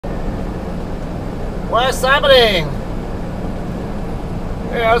What's happening?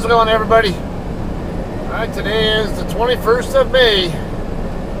 Hey, how's it going, everybody? Alright, today is the 21st of May.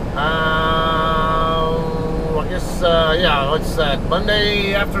 I guess, yeah, what's that?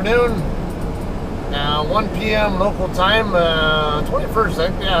 Monday afternoon? 1 p.m. local time.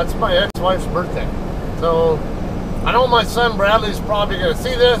 21st, yeah, it's my ex-wife's birthday. So, I know my son Bradley's probably going to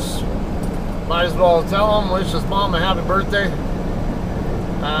see this. Might as well tell him, wish his mom a happy birthday.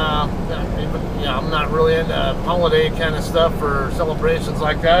 Yeah, I'm not really into holiday kind of stuff or celebrations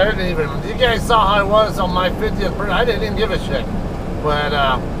like that. I didn't even, you guys saw how I was on my 50th birthday. I didn't even give a shit. But,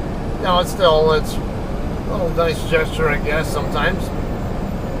 you know, it's a little nice gesture, I guess, sometimes.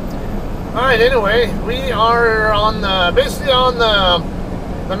 Alright, anyway, we are on basically on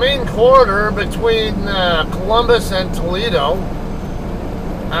the main corridor between Columbus and Toledo.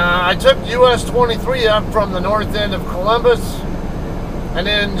 I took US 23 up from the north end of Columbus. And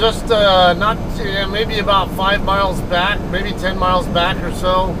then just maybe about 5 miles back, maybe 10 miles back or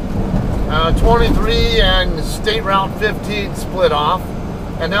so, 23 and State Route 15 split off.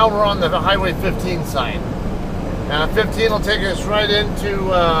 And now we're on the Highway 15 side. 15 will take us right into,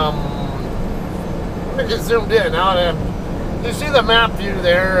 let me get zoomed in. Now, you see the map view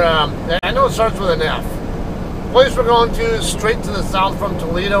there. I know it starts with an F. The place we're going to is straight to the south from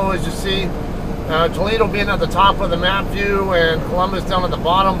Toledo, as you see. Toledo being at the top of the map view and Columbus down at the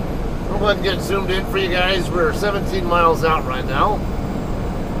bottom. We'll go ahead and get zoomed in for you guys. We're 17 miles out right now.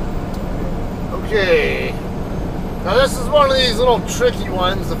 Okay. Now this is one of these little tricky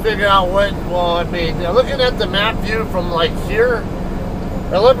ones to figure out what, well, I mean, looking at the map view from like here,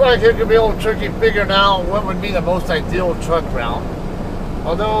 it looked like it could be a little tricky figuring out what would be the most ideal truck route.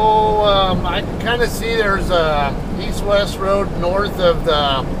 Although I can kind of see there's a east-west road north of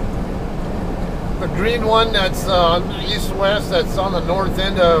the green one that's east-west, that's on the north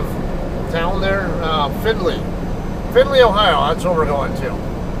end of town there, Findlay, Ohio. That's where we're going to.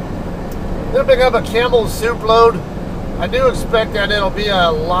 Gonna pick up a Campbell soup load. I do expect that it'll be a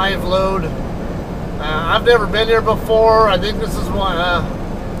live load. I've never been here before. I think this is one.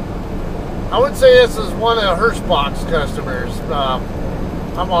 I would say this is one of Hirschbach's customers. I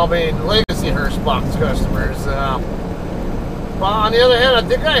mean, legacy Hirschbach's customers. Well, on the other hand, I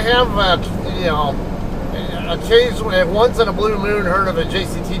think I have, you know, occasionally, once in a blue moon, heard of a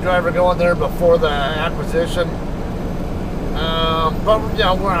JCT driver going there before the acquisition. But, you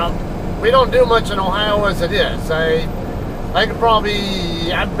know, we don't do much in Ohio as it is. I could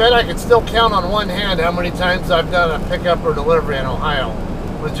probably, I bet I could still count on one hand how many times I've done a pickup or delivery in Ohio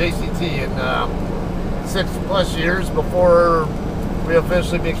with JCT in 6+ years before we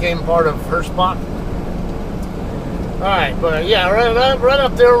officially became part of Hirschbach. Alright, but yeah, right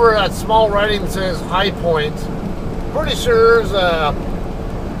up there where that small writing says High Point. Pretty sure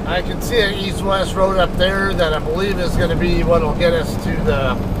I can see an east-west road up there that I believe is going to be what will get us to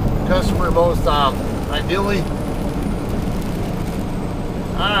the customer most ideally.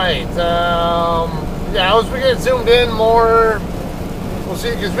 Alright, yeah, as we get zoomed in more, we'll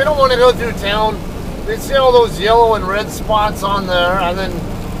see, because we don't want to go through town. You see all those yellow and red spots on there, and then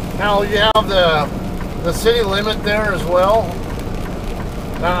now you have the city limit there as well.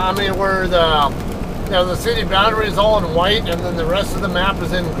 I mean, where the city boundary is all in white, and then the rest of the map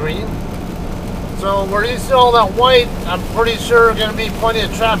is in green. So where you see all that white, I'm pretty sure going to be plenty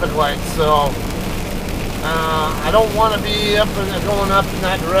of traffic lights. So I don't want to be going up in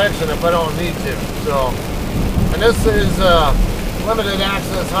that direction if I don't need to. So, and this is limited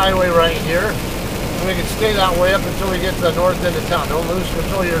access highway right here. And we can stay that way up until we get to the north end of town. Don't lose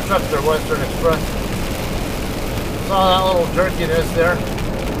control of your truck there, Western Express. Saw that little jerkiness there.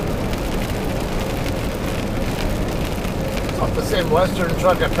 It's not the same Western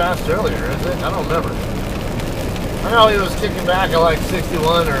truck I passed earlier, is it? I don't remember. I know he was kicking back at like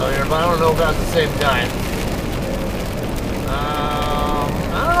 61 earlier, but I don't know if that's the same guy.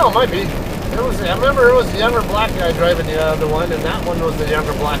 I don't know, it might be. I remember it was the younger black guy driving the other one, and that one was the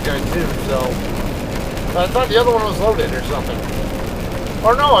younger black guy too, so. But I thought the other one was loaded or something.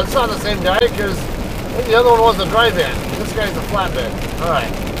 Or no, it's not the same guy, because I think the other one was a drive-in. This guy's a flatbed. Alright.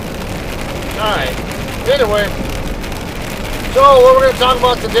 Alright. Anyway. So, what we're going to talk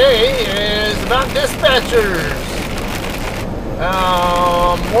about today is about dispatchers.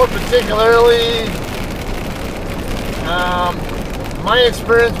 More particularly, my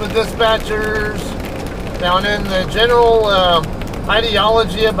experience with dispatchers. Now, and then the general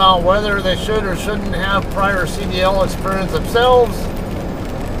ideology about whether they should or shouldn't have prior CDL experience themselves.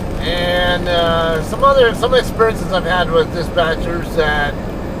 And some experiences I've had with dispatchers that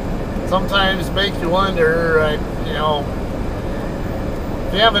sometimes make you wonder, you know,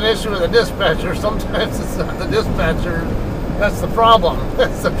 if you have an issue with a dispatcher, sometimes it's not the dispatcher that's the problem.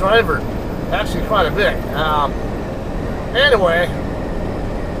 That's the driver. Actually, quite a bit. Anyway,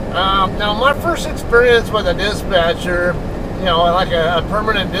 now my first experience with a dispatcher, you know, like a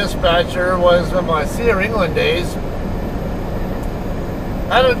permanent dispatcher, was in my Sierra England days.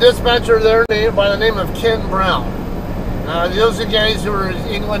 I had a dispatcher there by the name of Ken Brown. Those are guys who were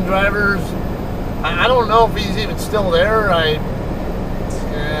England drivers. I don't know if he's even still there.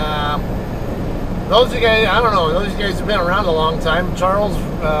 Those guys, I don't know. Those guys have been around a long time. Charles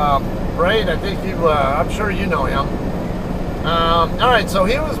Braid, I think I'm sure you know him. All right, so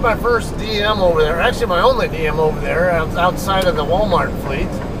he was my first DM over there. Actually, my only DM over there, outside of the Walmart fleet.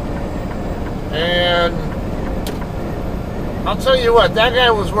 And I'll tell you what, that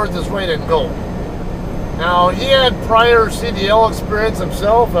guy was worth his weight in gold. Now, he had prior CDL experience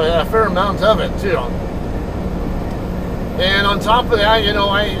himself, a fair amount of it, too. And on top of that, you know,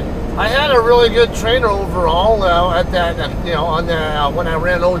 I had a really good trainer overall at that, you know, on the, when I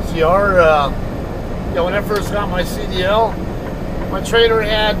ran OTR, you know, when I first got my CDL, my trainer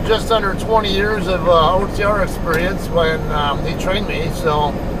had just under 20 years of OTR experience when he trained me,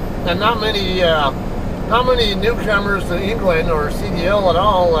 so, and not many newcomers to England or CDL at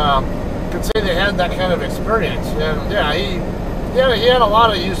all could say they had that kind of experience. And yeah, he had a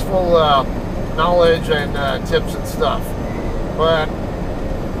lot of useful knowledge and tips and stuff. But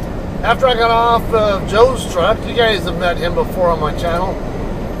after I got off of Joe's truck, you guys have met him before on my channel.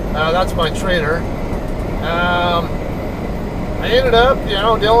 That's my trainer. I ended up, you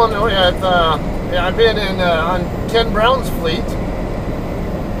know, dealing with, I've been on Ken Brown's fleet.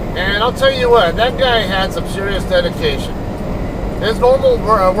 And I'll tell you what, that guy had some serious dedication. His normal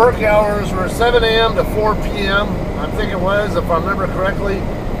work hours were 7 a.m. to 4 p.m. I think it was, if I remember correctly.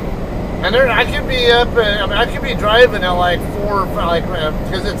 And there, I could be up, I could be driving at like 4, like,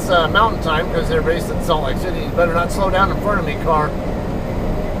 because it's mountain time, because they're based in Salt Lake City. You better not slow down in front of me, car.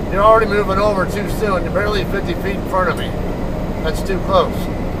 You're already moving over too soon. You're barely 50 feet in front of me. That's too close.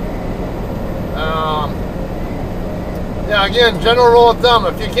 Yeah, again, general rule of thumb,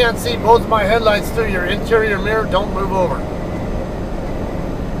 if you can't see both my headlights through your interior mirror, don't move over.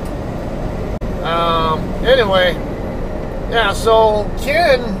 Anyway, yeah, so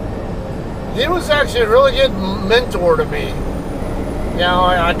Ken, he was actually a really good mentor to me. You know,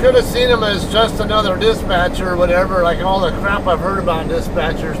 I could have seen him as just another dispatcher or whatever, like all the crap I've heard about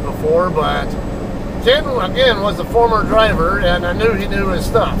dispatchers before, but Ken, again, was a former driver, and I knew he knew his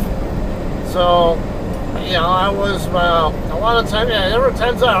stuff. So, you know, I was, a lot of times, yeah, there were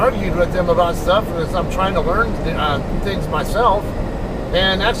times I argued with him about stuff because I'm trying to learn things myself.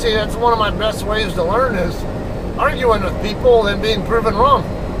 And actually, that's one of my best ways to learn is arguing with people and being proven wrong.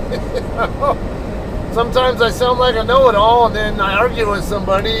 Sometimes I sound like I know-it-all, and then I argue with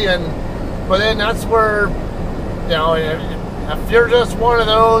somebody, but then that's where, you know, if you're just one of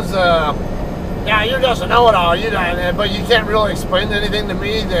those, yeah, you're just a know-it-all, but you can't really explain anything to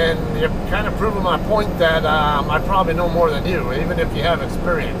me, then you're kind of proving my point that I probably know more than you, even if you have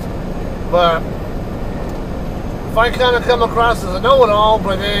experience. But if I kind of come across as a know-it-all,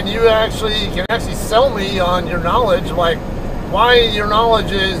 but then you can actually sell me on your knowledge, like why your knowledge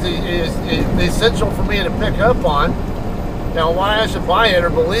is essential for me to pick up on, you know, why I should buy it or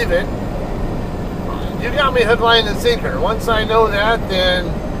believe it, you got me hook, line, and sinker. Once I know that, then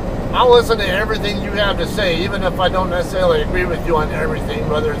I'll listen to everything you have to say, even if I don't necessarily agree with you on everything,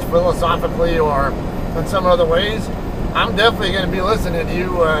 whether it's philosophically or in some other ways. I'm definitely going to be listening to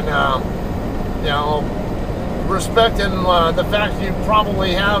you and, you know, respecting the fact you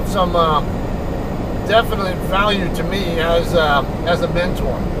probably have some definite value to me as a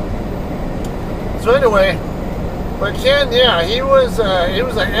mentor. So anyway, but Ken, yeah, he was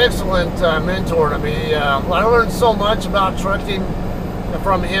an excellent mentor to me. I learned so much about trucking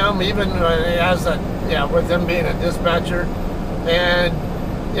from him, even with him being a dispatcher. And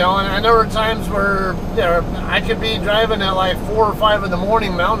you know, and there were times where, you know, I could be driving at like 4 or 5 in the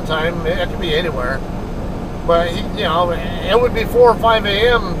morning mountain time. It could be anywhere, but you know, it would be 4 or 5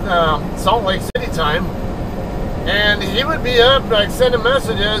 a.m. Salt Lake City time, and he would be up like sending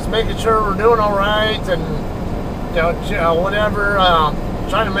messages, making sure we're doing all right, and you know, whatever,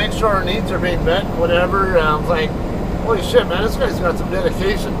 trying to make sure our needs are being met, whatever. I was like, holy shit, man, this guy's got some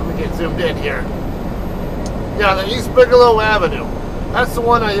dedication. Let me get zoomed in here. Yeah, the East Bigelow Avenue. That's the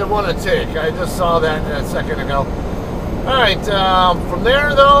one I want to take. I just saw that a second ago. All right, from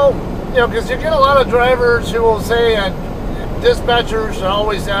there, though, you know, because you get a lot of drivers who will say dispatchers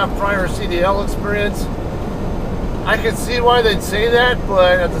always have prior CDL experience. I can see why they'd say that,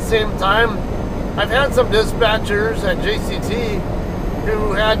 but at the same time, I've had some dispatchers at JCT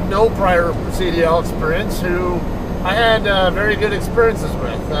who had no prior CDL experience, who I had very good experiences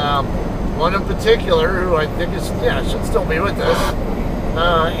with. One in particular, who I think is, should still be with us,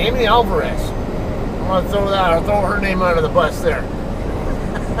 Amy Alvarez. I want to throw her name under the bus there.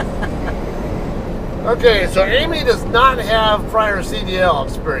 Okay, so Amy does not have prior CDL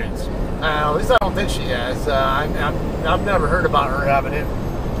experience. At least I don't think she has. I've never heard about her having it.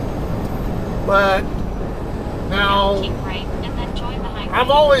 But now, keep right and then join the highway.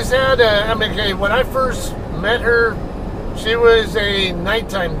 I've always had, okay, when I first met her, she was a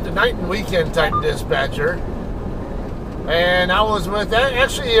night and weekend type dispatcher. And I was with,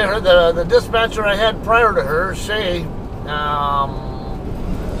 actually, the dispatcher I had prior to her, Shaylin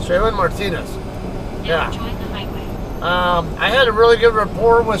Martinez. Yeah. Join the highway. I had a really good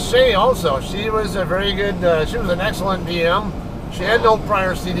rapport with Shay also. She was a very good, she was an excellent DM. She had no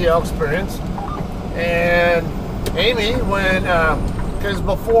prior CDL experience. And Amy, because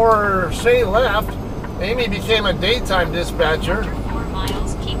before Shay left, Amy became a daytime dispatcher. After 4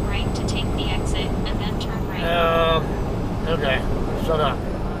 miles, keep right to take the exit and then turn right. Okay, shut up.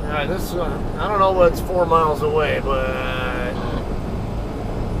 All right, this, I don't know what's 4 miles away, but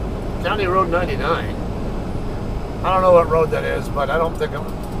County Road 99. I don't know what road that is, but I don't think I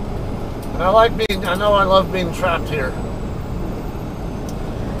love being trapped here.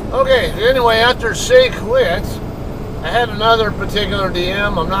 Okay, anyway, after Shay quit, I had another particular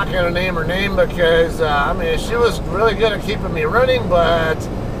DM. I'm not going to name her name because, she was really good at keeping me running, but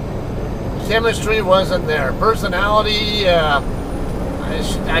chemistry wasn't there. Personality,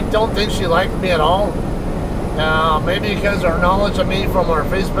 I don't think she liked me at all. Maybe because her knowledge of me from our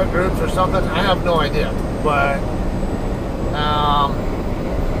Facebook groups or something. I have no idea. But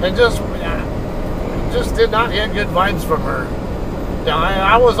it just did not get good vibes from her.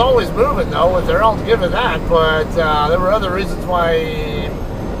 I was always moving though with her. I'll give her that. But there were other reasons why.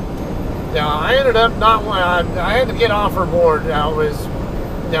 I ended up not. I had to get off her board.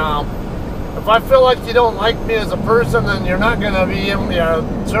 If I feel like you don't like me as a person, then you're not going to be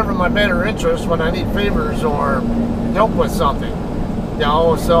serving my better interests when I need favors or help with something.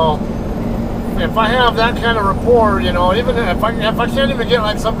 So if I have that kind of rapport, even if I can't even get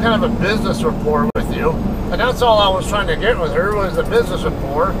like some kind of a business rapport with you, and that's all I was trying to get with her was a business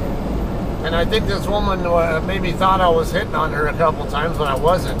rapport. And I think this woman maybe thought I was hitting on her a couple times when I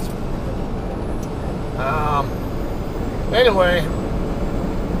wasn't. Anyway.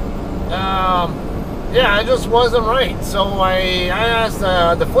 I just wasn't right. So I asked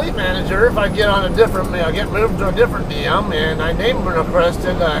the fleet manager if I'd get moved to a different DM, and I named and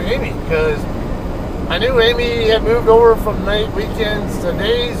requested Amy because I knew Amy had moved over from night weekends to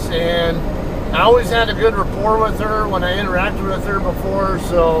days, and I always had a good rapport with her when I interacted with her before.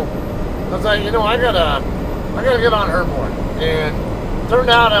 So I was like, I gotta get on her board, and turned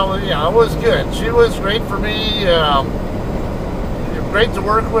out I was good. She was great for me, great to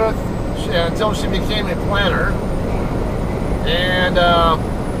work with. Until she became a planner, and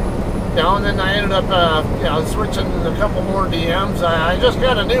and then I ended up switching a couple more DMs. I just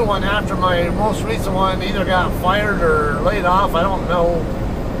got a new one after my most recent one either got fired or laid off. I don't know,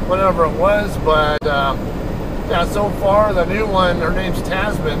 whatever it was, but so far the new one, her name's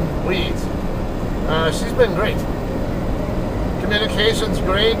Tasman Weeds. She's been great. Communication's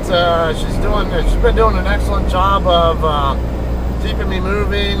great. She's been doing an excellent job of keeping me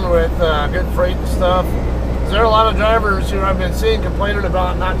moving with good freight and stuff. There are a lot of drivers who I've been seeing complaining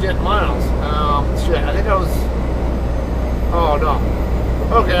about not getting miles. I think I was... Oh, no.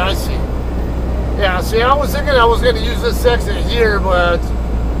 Okay, I see. Yeah, see, I was thinking I was going to use this exit here, but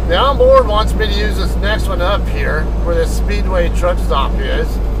the onboard wants me to use this next one up here, where this Speedway truck stop is.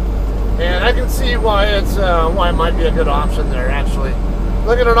 And I can see why why it might be a good option there, actually.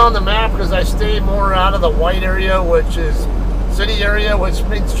 Look at it on the map, because I stay more out of the white area, which is city area, which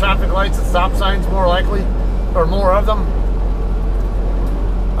means traffic lights and stop signs more likely, or more of them.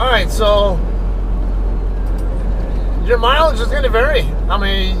 Alright, so your mileage is going to vary.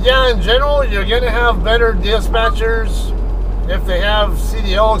 In general, you're going to have better dispatchers if they have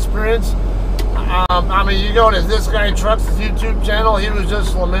CDL experience. You go to this guy Trucks' YouTube channel, he was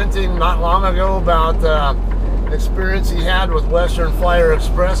just lamenting not long ago about the experience he had with Western Flyer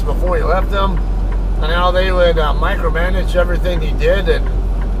Express before he left them. And how they would micromanage everything he did, and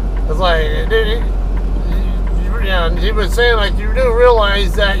it's like, he was saying, like, you do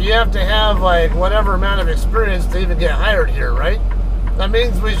realize that you have to have like whatever amount of experience to even get hired here, right? That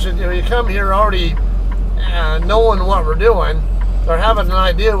means we come here already knowing what we're doing, or having an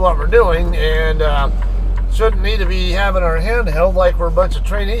idea of what we're doing, and shouldn't need to be having our hand held like we're a bunch of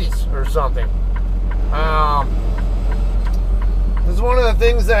trainees or something. Because one of the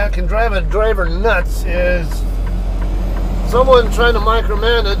things that can drive a driver nuts is someone trying to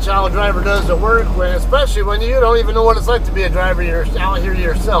micromanage how a driver does the work, especially when you don't even know what it's like to be a driver out here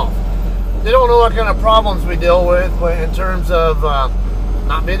yourself. You don't know what kind of problems we deal with in terms of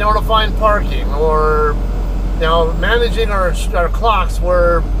not being able to find parking, or managing our clocks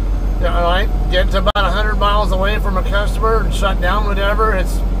where get to about 100 miles away from a customer and shut down whatever.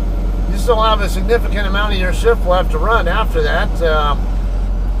 You still have a significant amount of your shift left to run after that.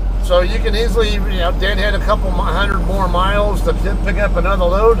 So you can easily deadhead a couple 100 more miles to pick up another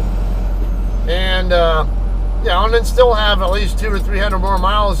load, and and then still have at least 200 or 300 more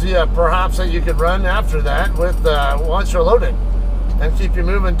miles perhaps that you could run after that with once you're loaded, and keep you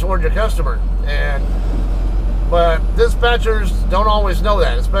moving toward your customer. But dispatchers don't always know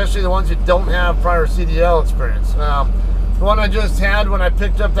that, especially the ones who don't have prior CDL experience. The one I just had when I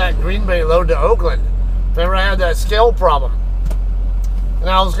picked up that Green Bay load to Oakland, remember I had that scale problem, and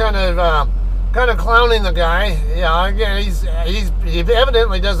I was kind of clowning the guy. Yeah, again, he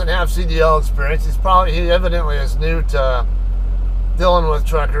evidently doesn't have CDL experience. He evidently is new to dealing with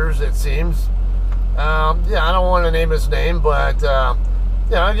truckers, it seems. I don't want to name his name, but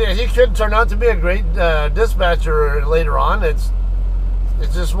he could turn out to be a great dispatcher later on. It's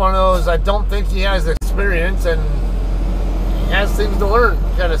just one of those, I don't think he has experience and he has things to learn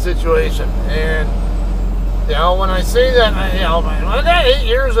kind of situation. And when I say that, I got 8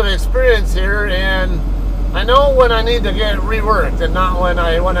 years of experience here, and I know when I need to get reworked and not when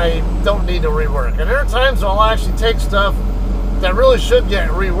I don't need to rework. And there are times I'll actually take stuff that really should get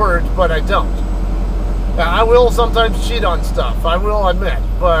reworked, but I don't. I will sometimes cheat on stuff, I will admit,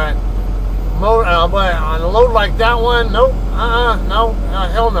 but on a load like that one, nope,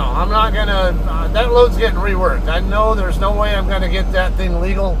 hell no. I'm not gonna. That load's getting reworked. I know there's no way I'm gonna get that thing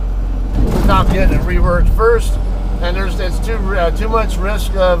legal without getting it reworked first, and it's too much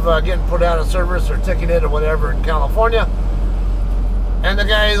risk of getting put out of service or ticketed or whatever in California. And the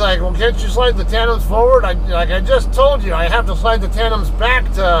guy's like, well, can't you slide the tandems forward? Like I just told you, I have to slide the tandems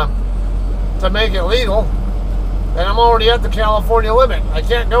back to make it legal, and I'm already at the California limit. I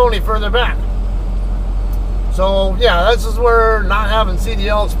can't go any further back. So this is where not having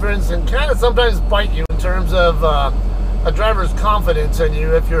CDL experience can kind of sometimes bite you in terms of a driver's confidence in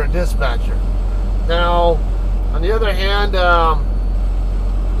you if you're a dispatcher. Now, on the other hand, let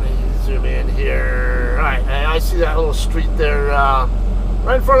me zoom in here. All right, I see that little street there,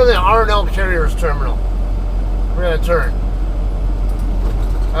 right in front of the R&L Carriers Terminal. We're gonna turn.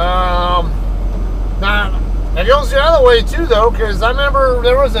 Now, it goes the other way too, though, because I remember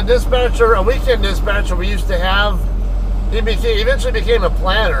there was a weekend dispatcher we used to have. He eventually became a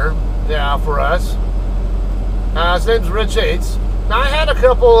planner, for us. His name's Rich Yates. Now, I had a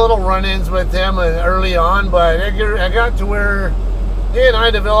couple little run-ins with him early on, but I got to where he and I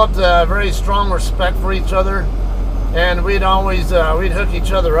developed a very strong respect for each other, and we'd always we'd hook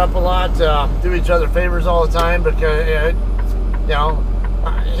each other up a lot, do each other favors all the time, because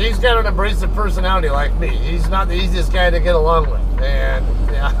he's got an abrasive personality like me. He's not the easiest guy to get along with, and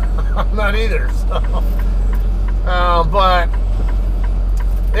I'm not either. So, but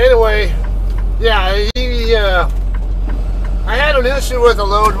anyway, I had an issue with a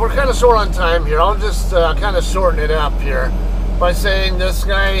load. We're kind of short on time here. I'll just kind of shorten it up here by saying this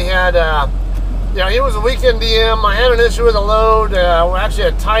guy had, he was a weekend DM. I had an issue with a load, actually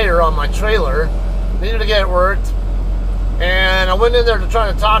a tire on my trailer. Needed to get it worked. And I went in there to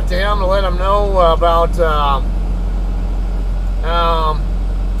try to talk to him to let him know about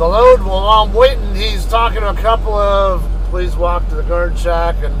the load. Well, while I'm waiting, he's talking to a couple of, please walk to the guard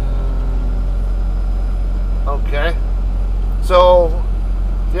shack, and okay. So,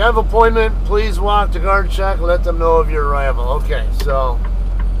 if you have an appointment, please walk to guard shack and let them know of your arrival. Okay, so,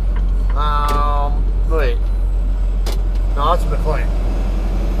 wait. No, that's McLean.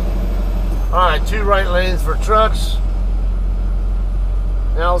 Alright, 2 right lanes for trucks.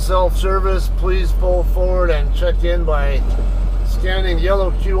 Now self-service, please pull forward and check in by scanning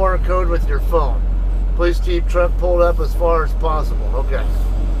yellow QR code with your phone. Please keep truck pulled up as far as possible. Okay.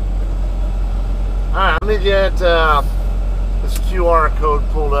 Alright, let me get this QR code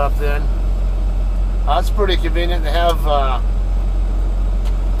pulled up then. That's pretty convenient to have a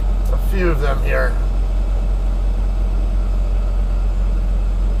few of them here.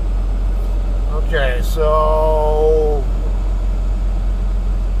 Okay, so...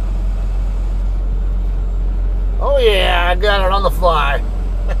 Oh yeah, I got it on the fly.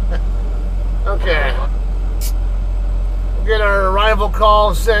 Okay. We'll get our arrival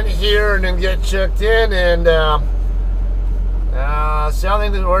call sent here and then get checked in and see how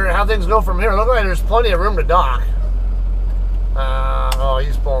things go from here. Look like there's plenty of room to dock. Oh,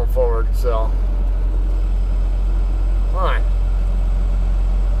 he's pulling forward, so. Alright.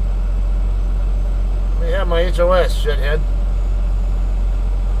 Let me have my HOS, shithead.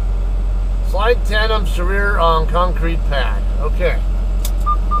 Slide tandems to rear on concrete pad. Okay.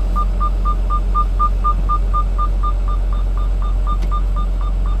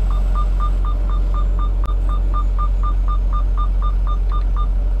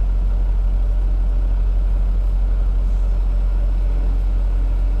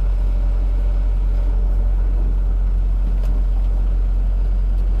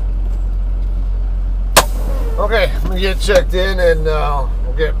 Okay, I'm gonna get checked in and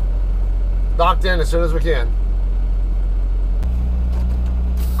we'll get docked in as soon as we can.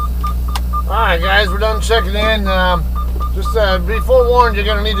 Alright guys, we're done checking in. Just be forewarned, you're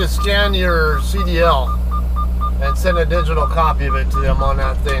gonna need to scan your CDL and send a digital copy of it to them on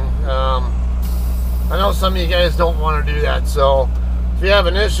that thing. I know some of you guys don't want to do that, so if you have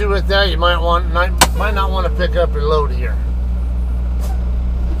an issue with that, you might not want to pick up your load here.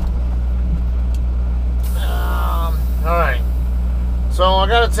 Alright, so I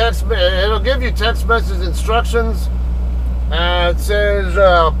got a text, it'll give you text message instructions. It says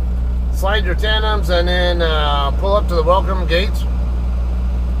slide your tandems and then pull up to the welcome gate.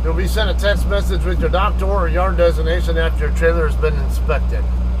 You'll be sent a text message with your dock door or yard designation after your trailer has been inspected.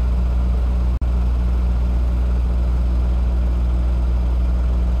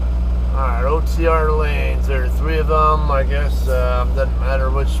 Alright, OTR lanes, there are 3 of them, I guess. Doesn't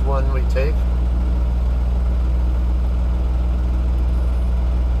matter which one we take.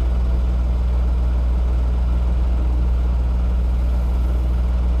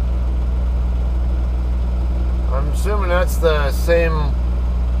 I'm assuming that's the same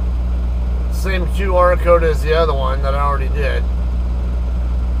QR code as the other one that I already did.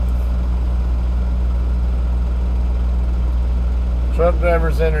 Truck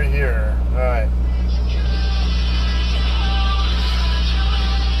drivers enter here. Alright.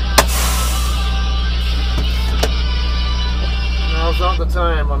 Now's not the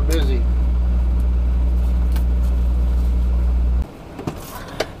time, I'm busy.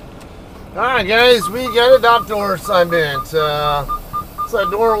 Alright guys, we got a dock door assignment. It's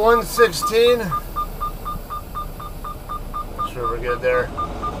door 116. Not sure we're good there.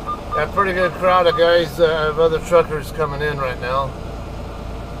 Got a pretty good crowd of guys, of other truckers coming in right now.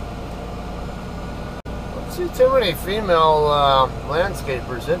 Don't see too many female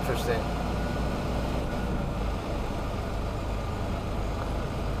landscapers. Interesting.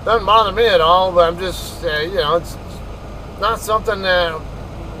 Doesn't bother me at all, but I'm just, you know, it's not something that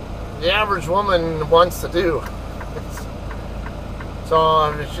the average woman wants to do.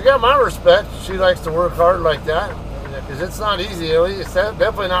 So she got my respect. She likes to work hard like that, because it's not easy. It's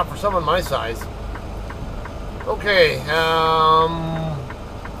definitely not for someone my size. Okay, I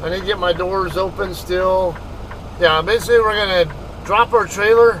need to get my doors open still. Yeah, basically we're gonna drop our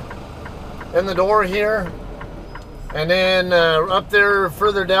trailer in the door here, and then up there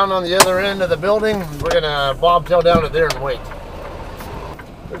further down on the other end of the building, we're gonna bobtail down to there and wait.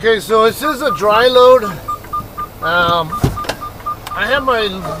 Okay, so this is a dry load. I have my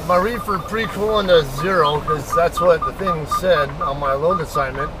reefer pre-cooling to 0 because that's what the thing said on my load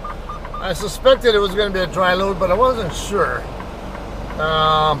assignment. I suspected it was going to be a dry load, but I wasn't sure.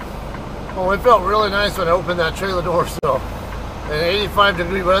 Well, it felt really nice when I opened that trailer door. So, in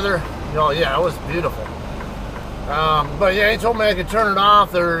 85-degree weather, you know, yeah, it was beautiful. But yeah, he told me I could turn it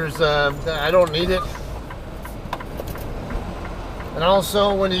off. I don't need it. And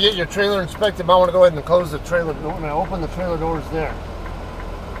also, when you get your trailer inspected, I want to go ahead and close the trailer door. And I open the trailer doors there.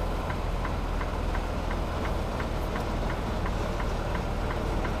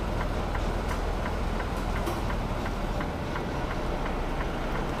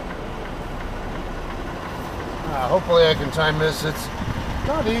 Hopefully, I can time this. It's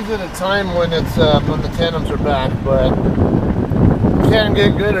not easy to time when it's when the tandems are back, but you can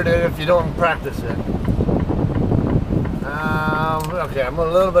get good at it if you don't practice it. Okay, I'm a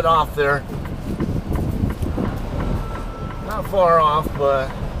little bit off there. Not far off, but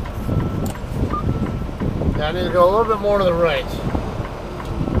yeah, I need to go a little bit more to the right.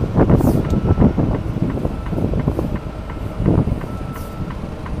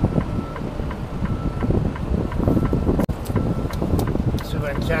 See if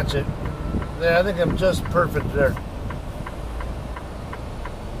I can catch it. Yeah, I think I'm just perfect there.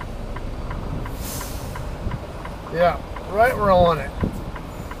 Yeah, right where I want it.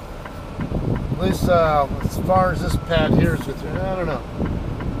 At least as far as this pad here is concerned, I don't know.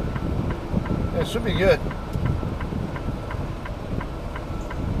 Yeah, it should be good.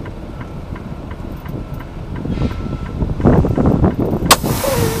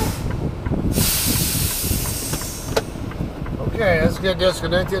 get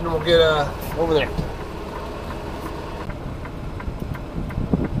disconnected and we'll get over there.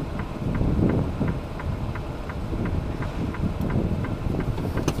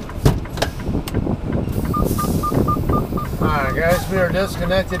 Alright guys, we are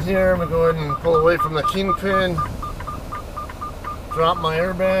disconnected here. I'm going to go ahead and pull away from the kingpin. Drop my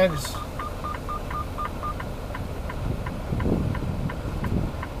airbags.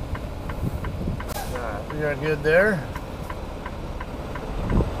 Alright, we are good there.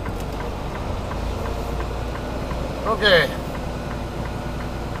 Okay.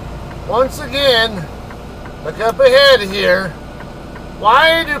 Once again, look up ahead here.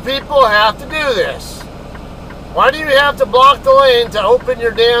 Why do people have to do this? Why do you have to block the lane to open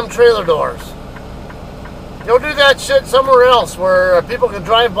your damn trailer doors? Go do that shit somewhere else where people can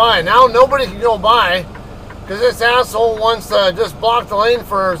drive by. Now nobody can go by because this asshole wants to just block the lane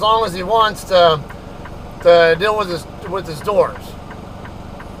for as long as he wants to deal with his doors.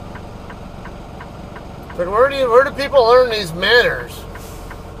 Like where do people learn these manners?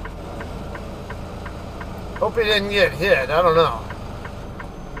 Hope he didn't get hit. I don't know.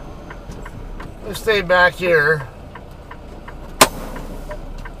 Let's stay back here.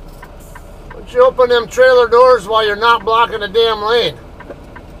 Don't you open them trailer doors while you're not blocking the damn lane.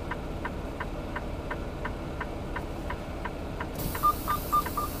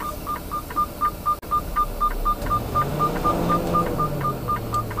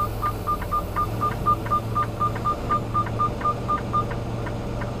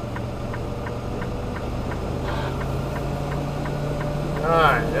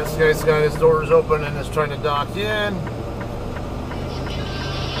 Alright, this guy's got his doors open and is trying to dock in.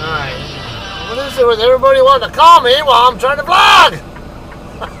 Alright. What is it with everybody wanting to call me while I'm trying to vlog?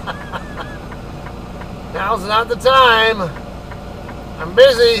 Now's not the time. I'm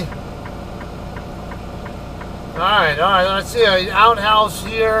busy. Alright, let's see an outhouse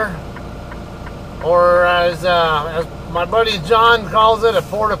here. Or as my buddy John calls it, a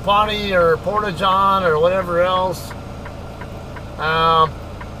porta potty or porta john or whatever else.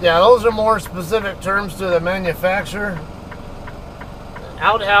 Yeah, those are more specific terms to the manufacturer.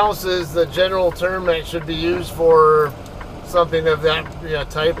 Outhouse is the general term that should be used for something of that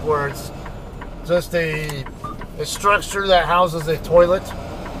type, where it's just a structure that houses a toilet.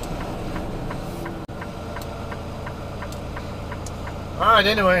 Alright,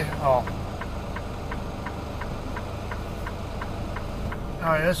 anyway. Oh.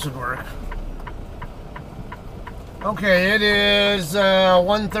 Alright, this should work. Okay, it is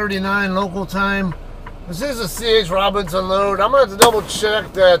 1:39 local time. This is a C.H. Robinson load. I'm going to have to double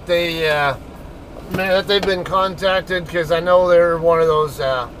check that they've been contacted, because I know they're one of those,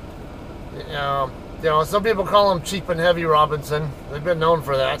 some people call them cheap and heavy Robinson. They've been known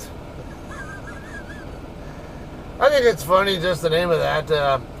for that. I think it's funny, just the name of that.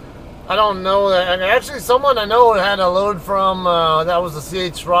 I don't know that. Actually, someone I know had a load from, that was a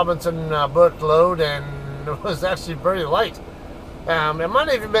C.H. Robinson booked load, and it was actually very light. It might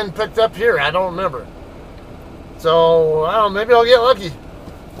have even been picked up here. I don't remember. So, I don't know, maybe I'll get lucky.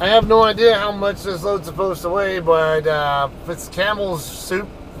 I have no idea how much this load's supposed to weigh, but if it's Campbell's soup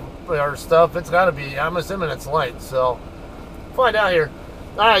or stuff, it's got to be. I'm assuming it's light, so find out here.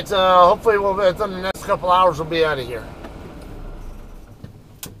 Alright, hopefully within the next couple hours we'll be out of here.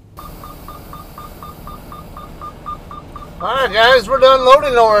 Alright guys, we're done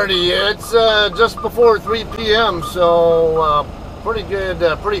loading already. It's just before 3 p.m. so pretty good,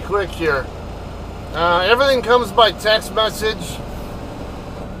 pretty quick here. Everything comes by text message.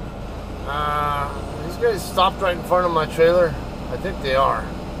 These guys stopped right in front of my trailer. I think they are.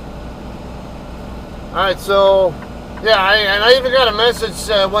 Alright, so yeah, I even got a message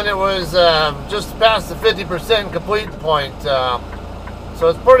when it was just past the 50% complete point. So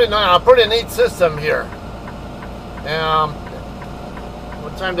it's pretty neat system here.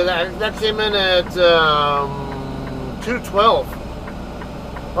 What time did that came in at 2:12.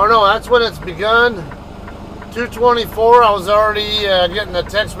 Oh no, that's when it's begun. 2:24. I was already getting a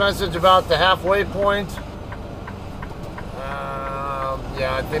text message about the halfway point.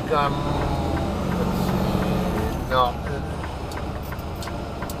 Yeah, I think I'm. No,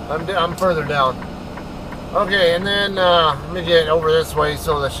 I'm further down. Okay, and then let me get over this way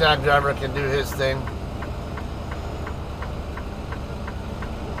so the shag driver can do his thing.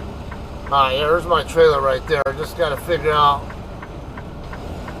 Alright, there's my trailer right there. I just got to figure out.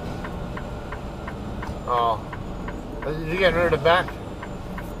 Oh, you getting rid of the back?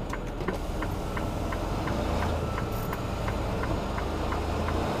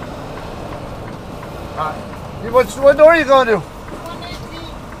 What door are you going to? 119.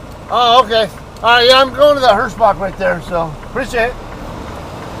 Oh, okay. Alright, yeah, I'm going to the Hirschbach right there, so appreciate it.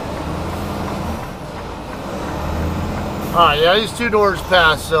 Alright, yeah, he's 2 doors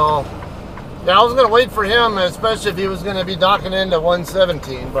past, so yeah, I was gonna wait for him, especially if he was gonna be docking into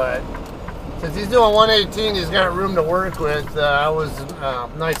 117, but since he's doing 118, he's got room to work with. That was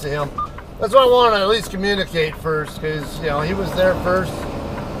nice of him. That's why I wanted to at least communicate first, because you know he was there first.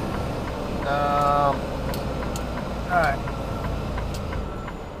 All right.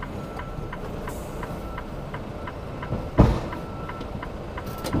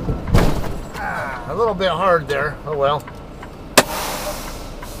 A little bit hard there. Oh well.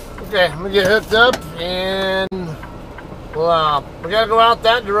 Okay, I'm gonna get hooked up, and well, we gotta go out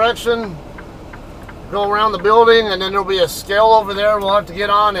that direction. Go around the building, and then there'll be a scale over there we'll have to get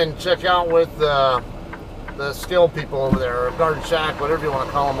on and check out with the scale people over there, or guard shack, whatever you want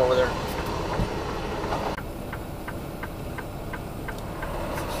to call them over there.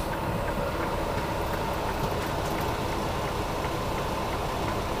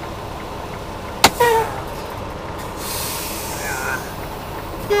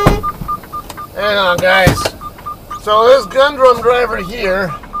 Hang on, guys. So this gun drum driver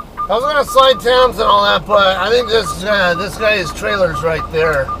here, I was gonna slide Tandems and all that, but I think this guy's trailer's right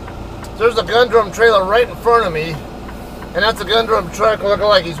there. So there's a gun drum trailer right in front of me, and that's a gun drum truck looking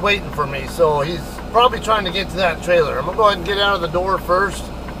like he's waiting for me. So he's probably trying to get to that trailer. I'm gonna go ahead and get out of the door first.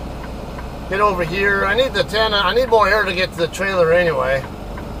 Get over here. I need more air to get to the trailer anyway.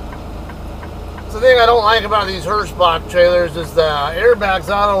 So the thing I don't like about these Hirschbach trailers is the airbags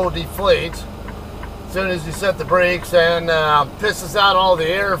auto deflate as soon as you set the brakes, and pisses out all the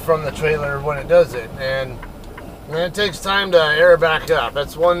air from the trailer when it does it, and it takes time to air back up.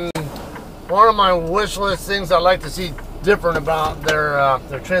 That's one of my wish list things I'd like to see different about their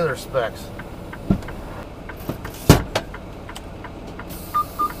trailer specs.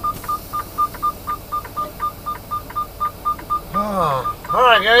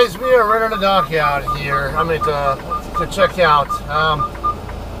 Alright guys, we are running a dock out here. I mean to check out.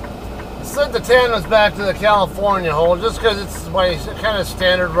 Sent the Tandems back to the California hole just because it's my kind of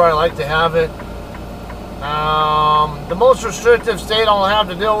standard where I like to have it. The most restrictive state I'll have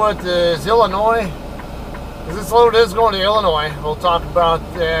to deal with is Illinois, because this load is going to Illinois. We'll talk about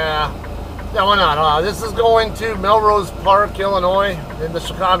yeah, why not? This is going to Melrose Park, Illinois, in the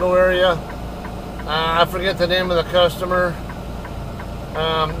Chicago area. I forget the name of the customer.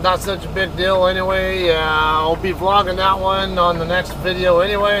 Not such a big deal anyway. I'll be vlogging that one on the next video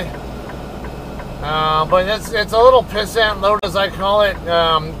anyway. But it's a little pissant load, as I call it.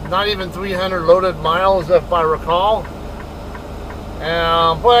 Not even 300 loaded miles, if I recall.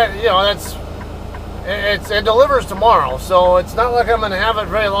 But you know, it delivers tomorrow, so it's not like I'm going to have it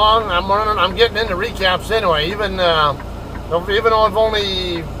very long. I'm getting into recaps anyway. Even though I've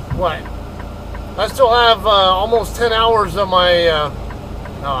only I still have almost 10 hours of my.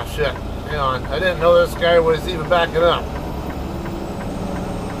 Oh shit! Hang on, I didn't know this guy was even backing up.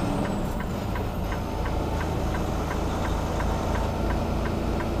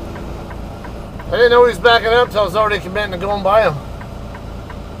 I didn't know he was backing up until I was already committing to going by him.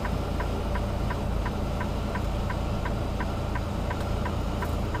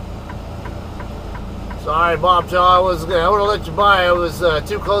 Sorry, Bobtail, I would have let you by. I was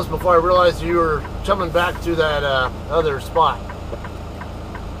too close before I realized you were coming back to that other spot.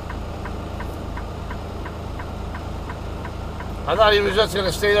 I thought he was just going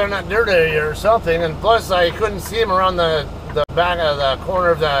to stay there in that dirt area or something, and plus I couldn't see him around the back of the corner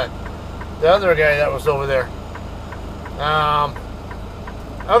of the other guy that was over there.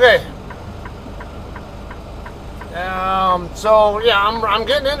 Okay. So yeah, I'm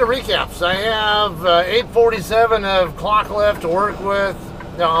getting into recaps. I have 8:47 of clock left to work with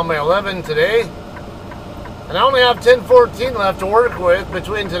on my 11 today, and I only have 10:14 left to work with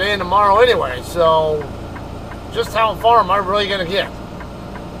between today and tomorrow anyway. So just how far am I really going to get?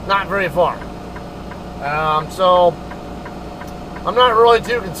 Not very far. So I'm not really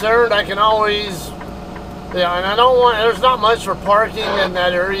too concerned. I can always, yeah, and I don't want, there's not much for parking in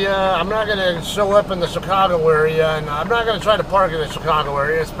that area. I'm not going to show up in the Chicago area, and I'm not going to try to park in the Chicago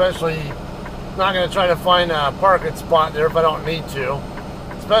area, especially not going to try to find a parking spot there if I don't need to,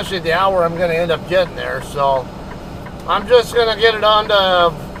 especially the hour I'm going to end up getting there. So I'm just going to get it on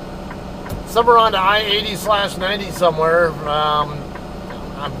to somewhere on to I-80/90 somewhere. I'm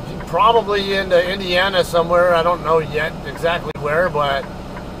probably into Indiana somewhere. I don't know yet exactly where, but I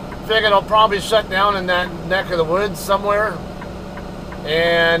figured I'll probably shut down in that neck of the woods somewhere,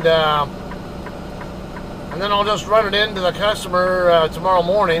 and then I'll just run it into the customer tomorrow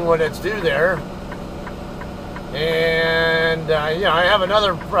morning when it's due there. And yeah, I have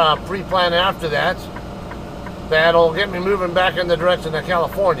another pre-plan after that. that'll get me moving back in the direction of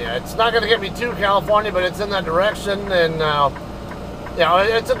California. It's not going to get me to California, but it's in that direction, and yeah,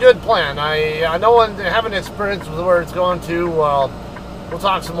 it's a good plan. I know, and having experience with where it's going to, we'll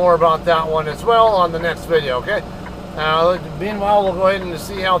talk some more about that one as well on the next video, okay? Meanwhile, we'll go ahead and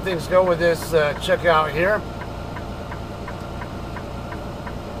see how things go with this checkout here.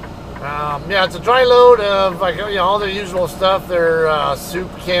 Yeah, it's a dry load of, like, you know, all the usual stuff. Their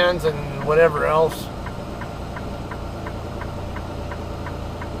soup cans and whatever else.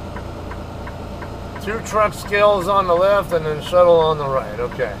 Two truck scales on the left and then shuttle on the right.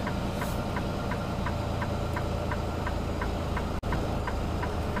 Okay.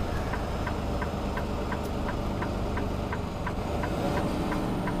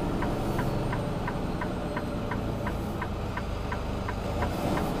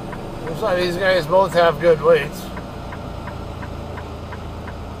 Looks like these guys both have good weights.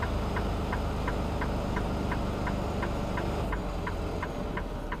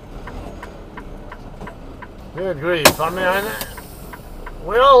 Good grief. I mean,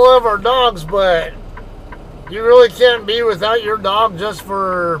 we all love our dogs, but you really can't be without your dog just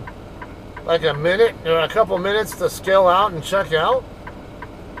for like a minute or a couple minutes to scale out and check out.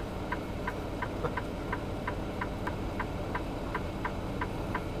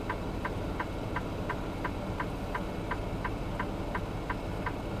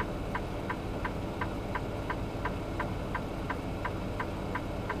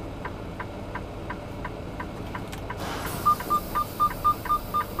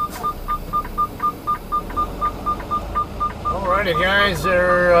 Alrighty guys,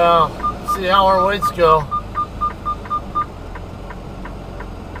 see how our weights go.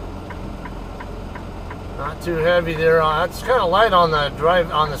 Not too heavy there. That's kind of light on the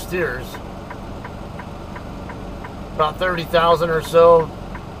drive, on the steers. About 30,000 or so.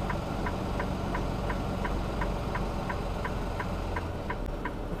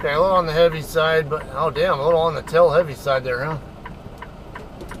 Okay, a little on the heavy side, but oh damn, a little on the tail heavy side there, huh?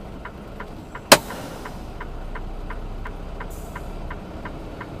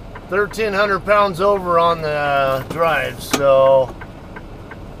 £1,300 over on the drive, so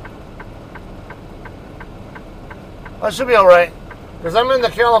that should be all right. Because I'm in the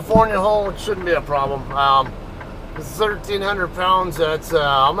California hole, it shouldn't be a problem. It's 1,300 pounds. That's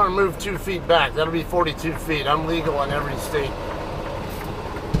I'm gonna move 2 feet back. That'll be 42 feet. I'm legal in every state.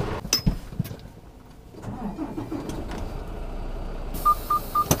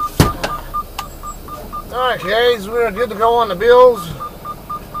 All right, guys, we're good to go on the bills.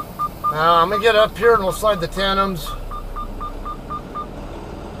 I'm going to get up here and we'll slide the tandems.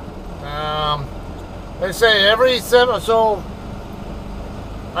 They say every 7, so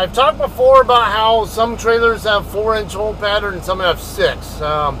I've talked before about how some trailers have 4-inch hole pattern and some have 6.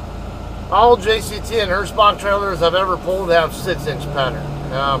 All JCT and Hirschbach trailers I've ever pulled have 6-inch pattern.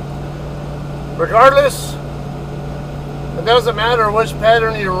 Regardless, it doesn't matter which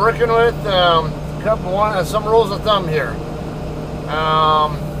pattern you're working with. Some rules of thumb here.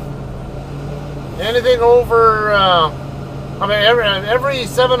 Anything over, I mean, every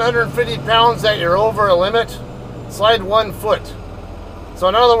 750 pounds that you're over a limit, slide 1 foot. So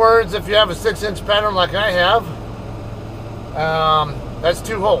in other words, if you have a 6-inch pattern like I have, that's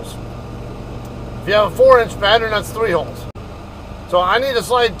 2 holes. If you have a 4-inch pattern, that's 3 holes. So I need to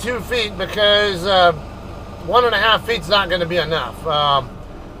slide 2 feet because 1.5 feet's not going to be enough.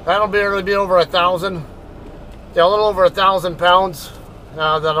 That'll really be over 1,000, yeah, a little over 1,000 pounds.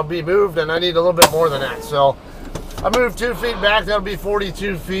 That'll be moved, and I need a little bit more than that. So I moved 2 feet back. That'll be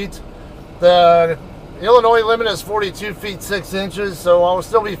 42 feet. The Illinois limit is 42 feet 6 inches, so I'll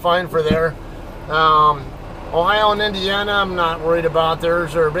still be fine for there. Ohio and Indiana, I'm not worried about.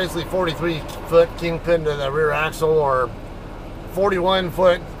 Theirs are basically 43-foot kingpin to the rear axle, or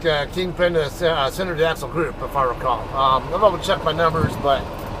 41-foot kingpin to the center of the axle group, if I recall. I'll double check my numbers, but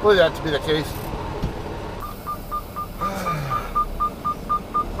I believe that to be the case.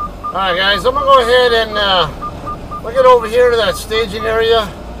 Alright guys, I'm going to go ahead and we'll get over here to that staging area.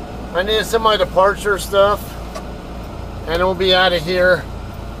 I need some of my departure stuff, and we'll be out of here.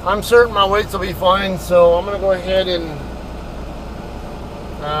 I'm certain my weights will be fine, so I'm going to go ahead and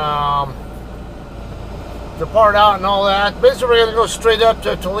depart out and all that. Basically, we're going to go straight up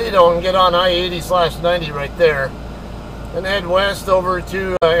to Toledo and get on I-80/90 right there, and head west over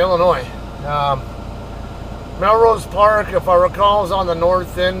to Illinois. Melrose Park, if I recall, is on the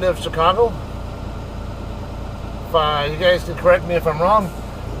north end of Chicago. If you guys can correct me if I'm wrong.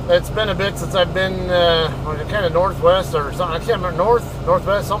 It's been a bit since I've been kind of northwest or something. I can't remember,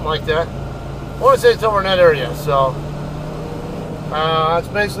 northwest, something like that. I want to say it's over in that area. So that's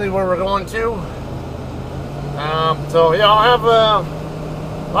basically where we're going to. So yeah, I'll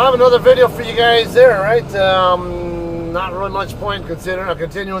have another video for you guys there, right? Not really much point considering I'm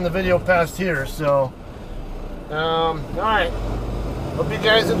continuing the video past here. So, all right. Hope you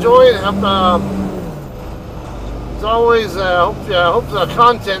guys enjoyed. As always, hope the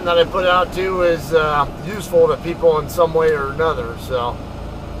content that I put out too is useful to people in some way or another. So, all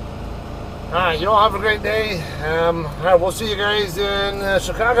right, you all have a great day. All right, we'll see you guys in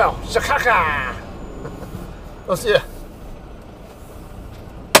Chicago. We'll see you.